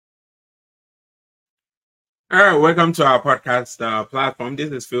All right, welcome to our podcast platform.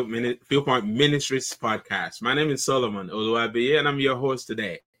 This is Field Point Ministries podcast. My name is Solomon Oluwabiye, and I'm your host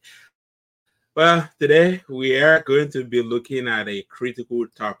today. Well, today we are going to be looking at a critical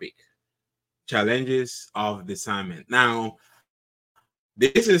topic: challenges of discernment. Now,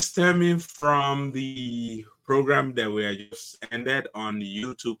 this is stemming from the program that we have just ended on the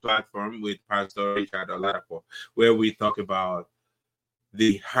YouTube platform with Pastor Richard Oladapo, where we talk about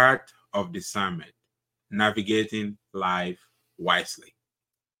the heart of discernment, navigating life wisely.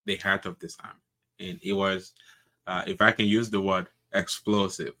 The heart of discernment. And it was, if I can use the word,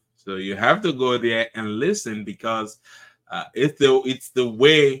 explosive. So you have to go there and listen because it's the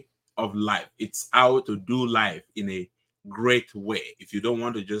way of life. It's how to do life in a great way. If you don't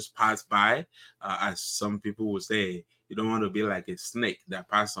want to just pass by, as some people will say, you don't want to be like a snake that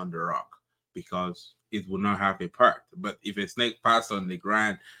passed on the rock because it will not have a part. But if a snake passed on the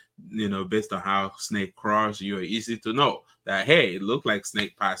ground, based on how snake crawls, you're easy to know that, hey, it looked like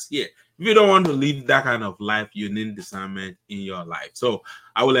snake passed here. If you don't want to live that kind of life, you need discernment in your life. So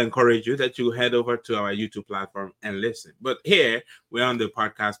I will encourage you that you head over to our YouTube platform and listen. But here we're on the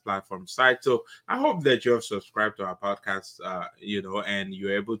podcast platform side. So I hope that you have subscribed to our podcast, and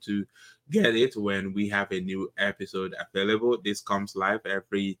you're able to get it when we have a new episode available. This comes live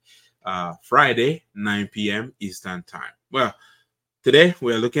every Friday, 9 p.m. Eastern time. Well, today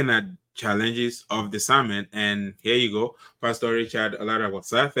we're looking at challenges of discernment, and here you go, Pastor Richard Oladapo.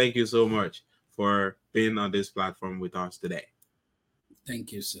 Sir, thank you so much for being on this platform with us today.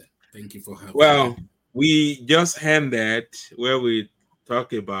 Thank you, sir. Thank you for having me. Well, we just ended where we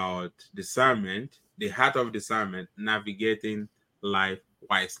talk about discernment, the heart of discernment, navigating life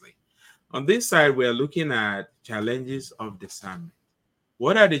wisely. On this side, we're looking at challenges of discernment.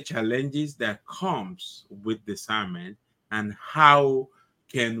 What are the challenges that comes with discernment, and how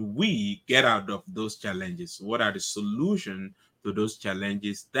can we get out of those challenges? What are the solutions to those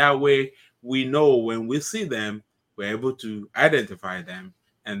challenges? That way we know when we see them, we're able to identify them,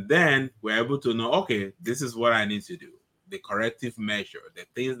 and then we're able to know, okay, this is what I need to do. The corrective measure, the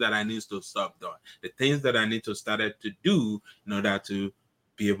things that I need to stop doing, the things that I need to start to do in order to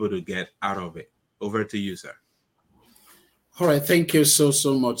be able to get out of it. Over to you, sir. All right. Thank you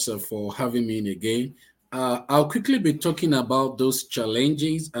so much, sir, for having me in again. I'll quickly be talking about those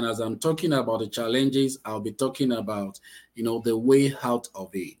challenges. And as I'm talking about the challenges, I'll be talking about, the way out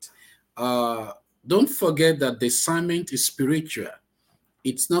of it. Don't forget that discernment is spiritual.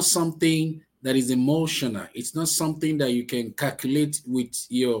 It's not something that is emotional. It's not something that you can calculate with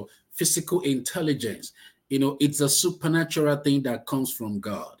your physical intelligence. It's a supernatural thing that comes from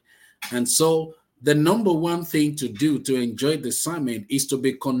God. And so the number one thing to do to enjoy discernment is to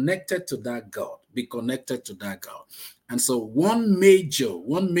be connected to that God. Be connected to that God. And so one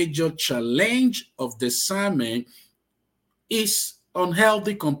major challenge of discernment is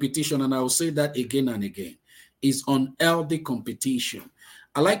unhealthy competition. And I will say that again and again, is unhealthy competition.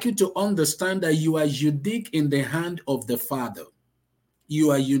 I like you to understand that you are unique in the hand of the Father.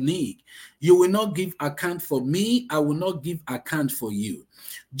 You are unique. You will not give account for me. I will not give account for you.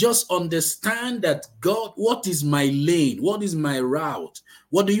 Just understand that, God, what is my lane? What is my route?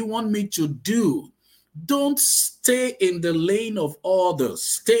 What do you want me to do? Don't stay in the lane of others.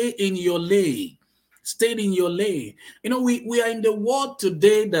 Stay in your lane. Stay in your lane. We are in the world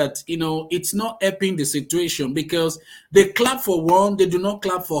today that, it's not helping the situation because they clap for one, they do not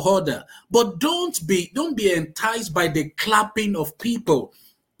clap for other. But don't be enticed by the clapping of people.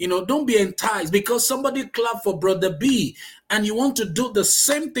 Don't be enticed because somebody clap for brother B and you want to do the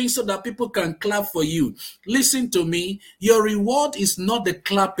same thing so that people can clap for you. Listen to me. Your reward is not the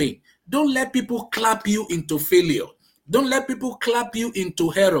clapping. Don't let people clap you into failure. Don't let people clap you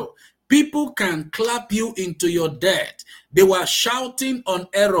into error. People can clap you into your death. They were shouting on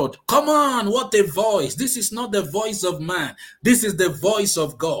Herod, come on, what a voice. This is not the voice of man. This is the voice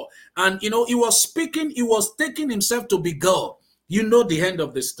of God. And, he was speaking, he was taking himself to be God. You know the end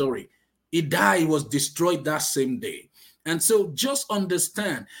of the story. He died, he was destroyed that same day. And so just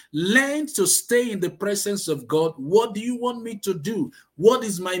understand, learn to stay in the presence of God. What do you want me to do? What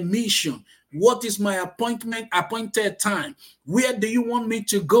is my mission? What is my appointed time? Where do you want me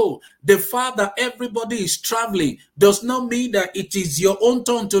to go? The fact that everybody is traveling does not mean that it is your own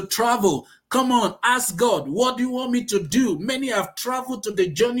turn to travel. Come on, ask God, what do you want me to do? Many have traveled to the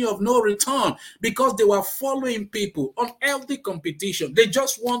journey of no return because they were following people on healthy competition. They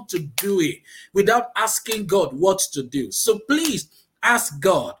just want to do it without asking God what to do. So please, Ask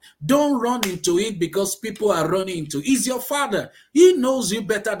God. Don't run into it because people are running into it. He's your father. He knows you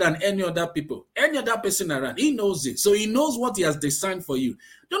better than any other people. Any other person around. He knows it. So he knows what he has designed for you.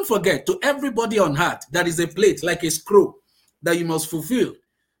 Don't forget, to everybody on earth, there is a plate like a scroll that you must fulfill.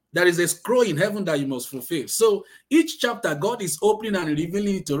 There is a scroll in heaven that you must fulfill. So each chapter, God is opening and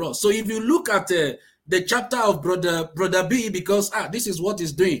revealing it to us. So if you look at the chapter of brother B, because this is what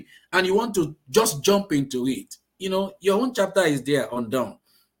he's doing, and you want to just jump into it, your own chapter is there undone.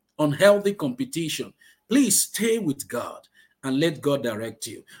 Unhealthy competition. Please stay with God and let God direct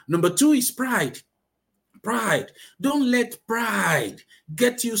you. Number 2 is pride. Pride. Don't let pride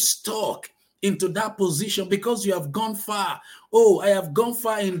get you stuck into that position because you have gone far. Oh, I have gone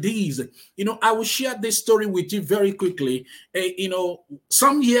far in these. I will share this story with you very quickly.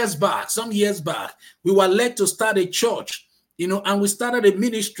 Some years back, we were led to start a church, and we started a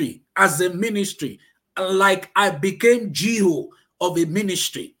ministry as a ministry. Like I became Jehu of a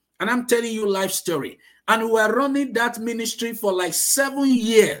ministry. And I'm telling you life story. And we were running that ministry for like 7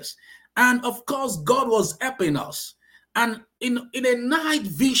 years. And of course, God was helping us. And in a night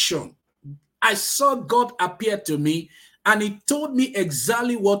vision, I saw God appear to me and he told me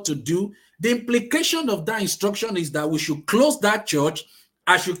exactly what to do. The implication of that instruction is that we should close that church.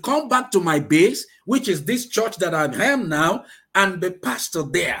 I should come back to my base, which is this church that I am now, and be pastor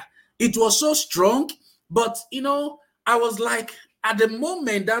there. It was so strong, but I was like, at the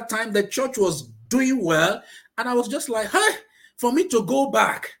moment, that time, the church was doing well, and I was just like, hey, for me to go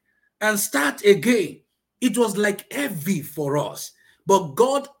back and start again, it was like heavy for us. But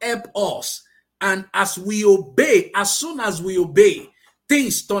God helped us. And as we obey, as soon as we obey,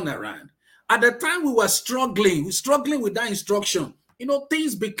 things turn around. At the time we were struggling with that instruction,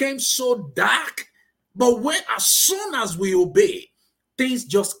 things became so dark. But as soon as we obey, things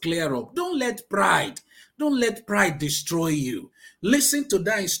just clear up. Don't let pride destroy you. Listen to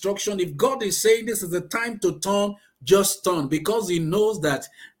that instruction. If God is saying this is the time to turn, just turn, because he knows that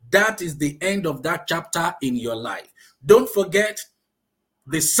is the end of that chapter in your life. Don't forget,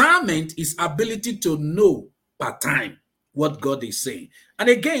 discernment is ability to know per time what God is saying. And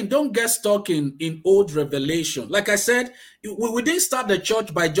again, don't get stuck in old revelation. Like I said, we didn't start the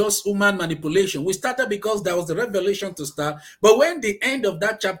church by just human manipulation. We started because there was a revelation to start. But when the end of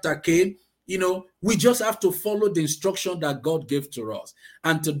that chapter came, we just have to follow the instruction that God gave to us.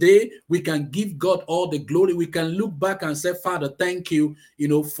 And today we can give God all the glory. We can look back and say, Father, thank you,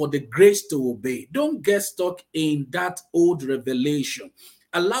 for the grace to obey. Don't get stuck in that old revelation.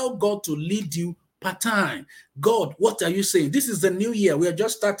 Allow God to lead you per time. God, what are you saying? This is the new year. We are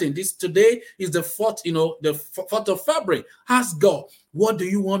just starting this. Today is the 4th, the 4th of February. Ask God, what do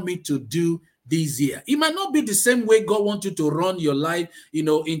you want me to do this year? It might not be the same way God wants you to run your life, in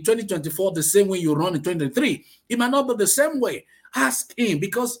 2024, the same way you run in 2023. It might not be the same way. Ask him,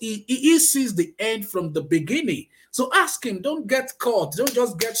 because he sees the end from the beginning. So ask him. Don't get caught. Don't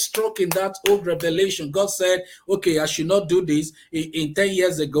just get struck in that old revelation. God said, okay, I should not do this in 10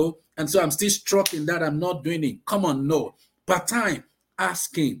 years ago, and so I'm still struck in that I'm not doing it. Come on, no. Per time,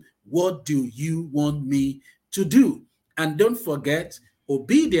 ask him, what do you want me to do? And don't forget,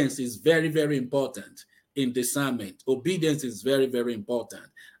 obedience is very, very important in discernment. Obedience is very, very important.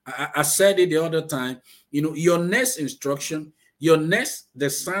 I said it the other time, your next instruction, your next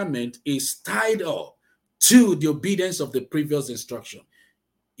discernment is tied up to the obedience of the previous instruction.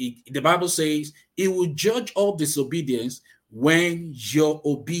 The Bible says it will judge all disobedience when your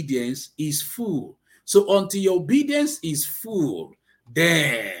obedience is full. So until your obedience is full,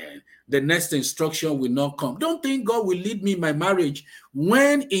 then the next instruction will not come. Don't think God will lead me in my marriage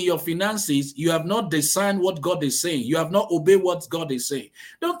when in your finances you have not discerned what God is saying. You have not obeyed what God is saying.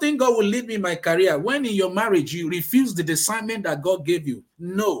 Don't think God will lead me in my career when in your marriage you refuse the discernment that God gave you.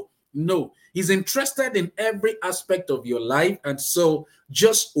 No. He's interested in every aspect of your life, and so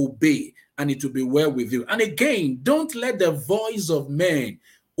just obey and it will be well with you. And again, don't let the voice of men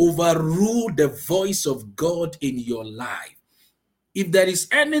overrule the voice of God in your life. If there is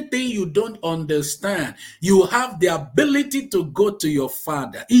anything you don't understand, you have the ability to go to your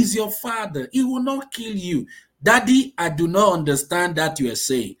father. He's your father. He will not kill you. Daddy, I do not understand that you are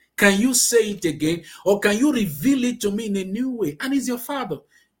saying. Can you say it again? Or can you reveal it to me in a new way? And he's your father.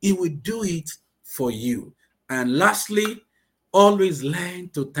 He will do it for you. And lastly, always learn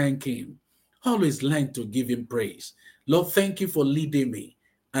to thank him. Always learn to give him praise. Lord, thank you for leading me.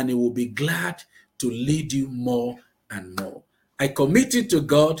 And he will be glad to lead you more and more. I commit you to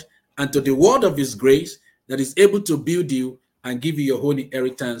God and to the word of his grace that is able to build you and give you your own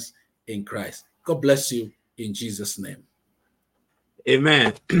inheritance in Christ. God bless you in Jesus' name.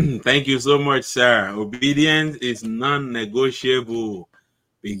 Amen. Thank you so much, sir. Obedience is non-negotiable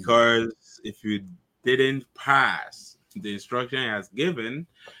Mm. because if you didn't pass the instruction he has given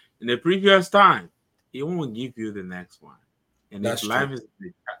in the previous time, he won't give you the next one. And if That's true. life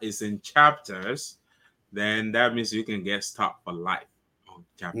is in chapters, then that means you can get stuck for life on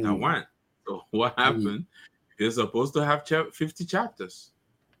chapter Mm. one. So what Mm. happened? You're supposed to have 50 chapters,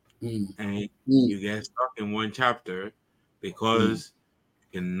 Mm. and Mm. you get stuck in one chapter Mm. because you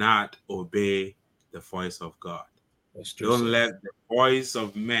cannot obey the voice of God. That's true, Don't sir. let the voice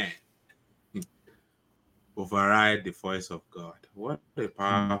of man override the voice of God. What a Mm.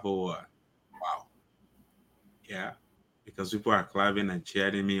 powerful word. Wow. Yeah. Because people are clapping and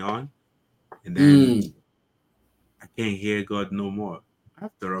cheering me on, and then Mm. I can't hear God no more.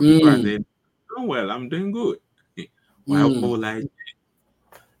 After all, people are Mm. saying, "Oh well, I'm doing good. Why Mm. would I?"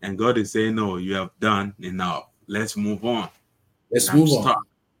 And God is saying, "No, you have done enough. Let's move on." And Let's I'm move stuck. on.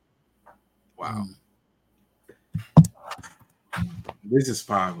 Wow. Mm. This is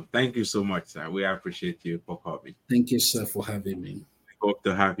powerful. Thank you so much, sir. We appreciate you for coming. Thank you, sir, for having me. Hope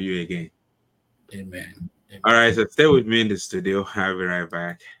to have you again. Amen. All Amen. right, so stay with me in the studio. I'll be right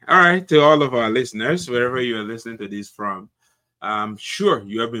back. All right, to all of our listeners, wherever you are listening to this from, I'm sure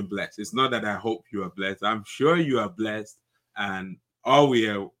you have been blessed. It's not that I hope you are blessed. I'm sure you are blessed. And all we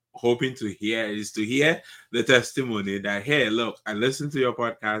are hoping to hear is to hear the testimony that, hey, look, I listened to your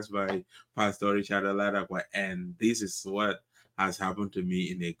podcast by Pastor Richard Oladakwa, and this is what has happened to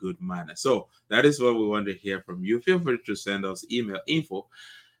me in a good manner. So that is what we want to hear from you. Feel free to send us email info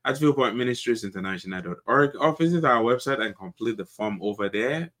at viewpointministriesinternational.org or visit our website and complete the form over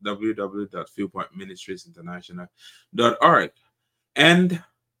there, www.viewpointministriesinternational.org. And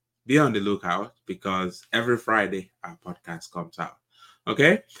be on the lookout because every Friday our podcast comes out.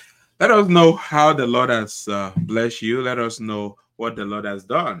 Okay? Let us know how the Lord has blessed you. Let us know what the Lord has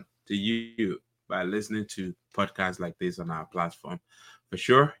done to you by listening to podcasts like this on our platform. For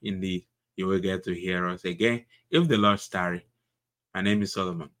sure, indeed, you will get to hear us again if the Lord tarry. My name is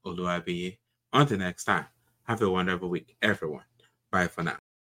Solomon Oluwabiye. Until next time, have a wonderful week, everyone. Bye for now.